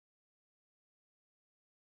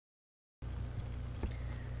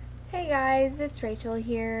Hey guys, it's Rachel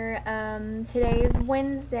here. Today is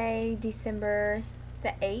Wednesday, December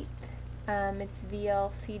the 8th. It's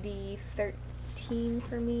VLCD 13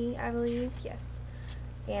 for me, I believe. Yes.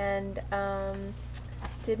 And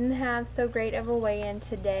didn't have so great of a weigh-in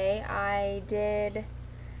today. I did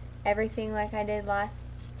everything like I did last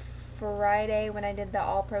Friday when I did the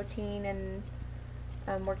all protein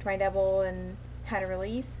and worked my double and had a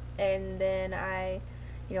release. And then I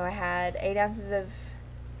had 8 ounces of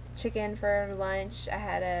chicken for lunch. I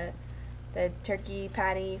had the turkey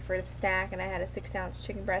patty for the snack, and I had a 6-ounce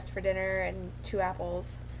chicken breast for dinner and 2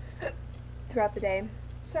 apples throughout the day.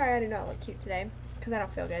 Sorry, I do not look cute today because I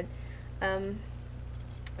don't feel good.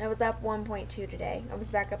 I was up 1.2 today. I was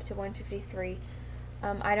back up to 153.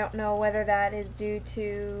 I don't know whether that is due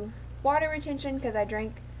to water retention because I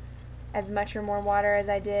drank as much or more water as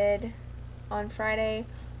I did on Friday,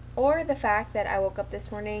 or the fact that I woke up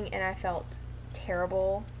this morning and I felt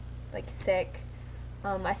terrible, like sick.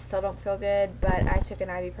 I still don't feel good, but I took an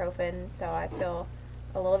ibuprofen, so I feel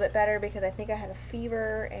a little bit better because I think I had a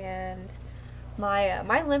fever, and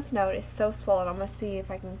my lymph node is so swollen. I'm gonna see if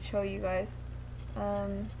I can show you guys. I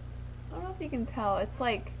don't know if you can tell. It's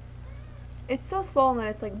so swollen that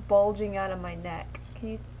it's like bulging out of my neck.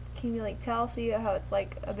 Can you like tell? See how it's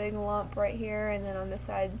like a big lump right here, and then on this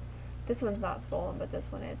side, this one's not swollen, but this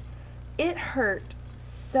one is. It hurt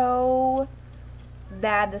so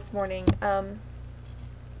bad this morning.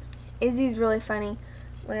 Izzy's really funny.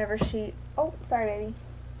 Whenever she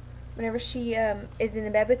whenever she is in the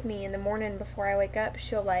bed with me in the morning before I wake up,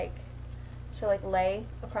 she'll lay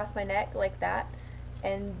across my neck like that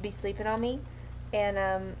and be sleeping on me.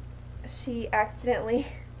 And she accidentally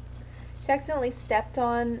stepped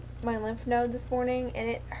on my lymph node this morning, and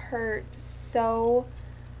it hurt so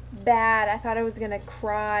bad. I thought I was gonna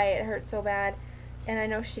cry. It hurt so bad, and I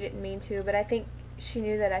know she didn't mean to, but I think she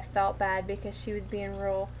knew that I felt bad because she was being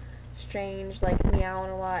real strange, like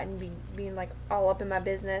meowing a lot and being like all up in my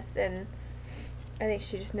business, and I think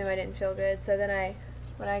she just knew I didn't feel good. So then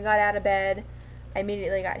when I got out of bed, I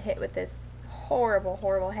immediately got hit with this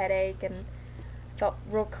horrible headache, and felt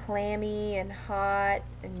real clammy and hot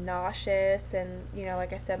and nauseous, and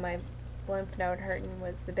like I said, my lymph node hurting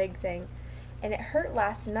was the big thing. And it hurt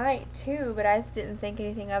last night too, but I didn't think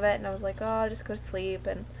anything of it, and I was like, oh, I'll just go to sleep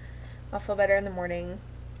and I'll feel better in the morning.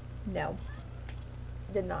 No,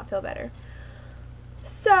 did not feel better.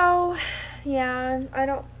 So yeah, I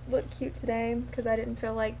don't look cute today because I didn't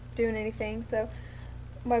feel like doing anything. So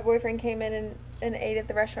my boyfriend came in and ate at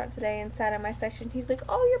the restaurant today and sat in my section. He's like,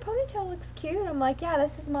 oh, your ponytail looks cute. I'm like, yeah,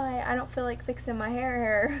 this is I don't feel like fixing my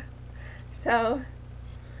hair. So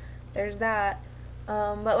there's that.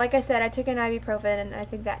 But like I said, I took an ibuprofen, and I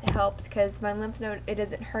think that helps because my lymph node, it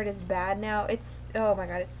doesn't hurt as bad now. Oh my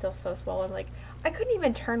god, it's still so swollen. Like, I couldn't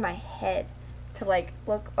even turn my head to like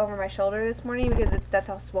look over my shoulder this morning because that's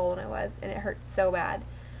how swollen it was, and it hurt so bad.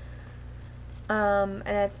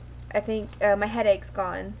 And I think my headache's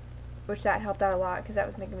gone, which that helped out a lot because that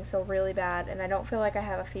was making me feel really bad, and I don't feel like I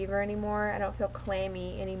have a fever anymore. I don't feel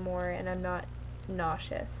clammy anymore, and I'm not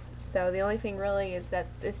nauseous. So the only thing really is that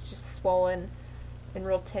it's just swollen and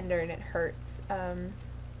real tender, and it hurts.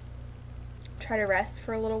 Try to rest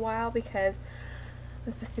for a little while because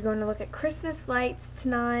I'm supposed to be going to look at Christmas lights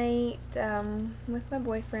tonight with my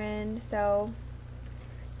boyfriend. So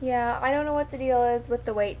yeah, I don't know what the deal is with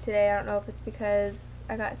the weight today. I don't know if it's because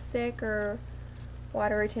I got sick or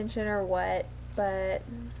water retention or what, but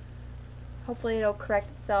hopefully it'll correct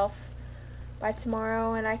itself by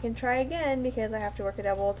tomorrow and I can try again because I have to work a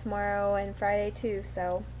double tomorrow and Friday too.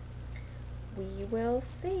 So we will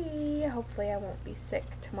see. Hopefully I won't be sick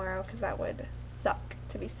tomorrow because that would suck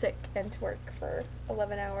to be sick and to work for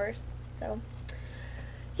 11 hours. So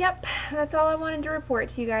yep, that's all I wanted to report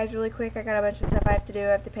to you guys really quick. I got a bunch of stuff I have to do.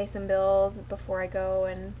 I have to pay some bills before I go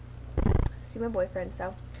and see my boyfriend.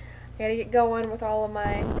 So I gotta get going with all of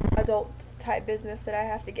my adult type business that I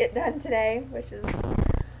have to get done today, which is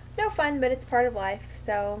no fun, but it's part of life.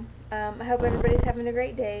 So I hope everybody's having a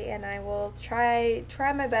great day, and I will try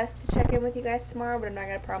my best to check in with you guys tomorrow, but I'm not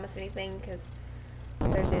going to promise anything because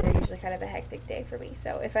Thursdays are usually kind of a hectic day for me.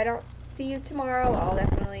 So if I don't see you tomorrow, I'll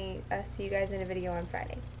definitely see you guys in a video on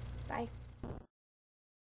Friday. Bye.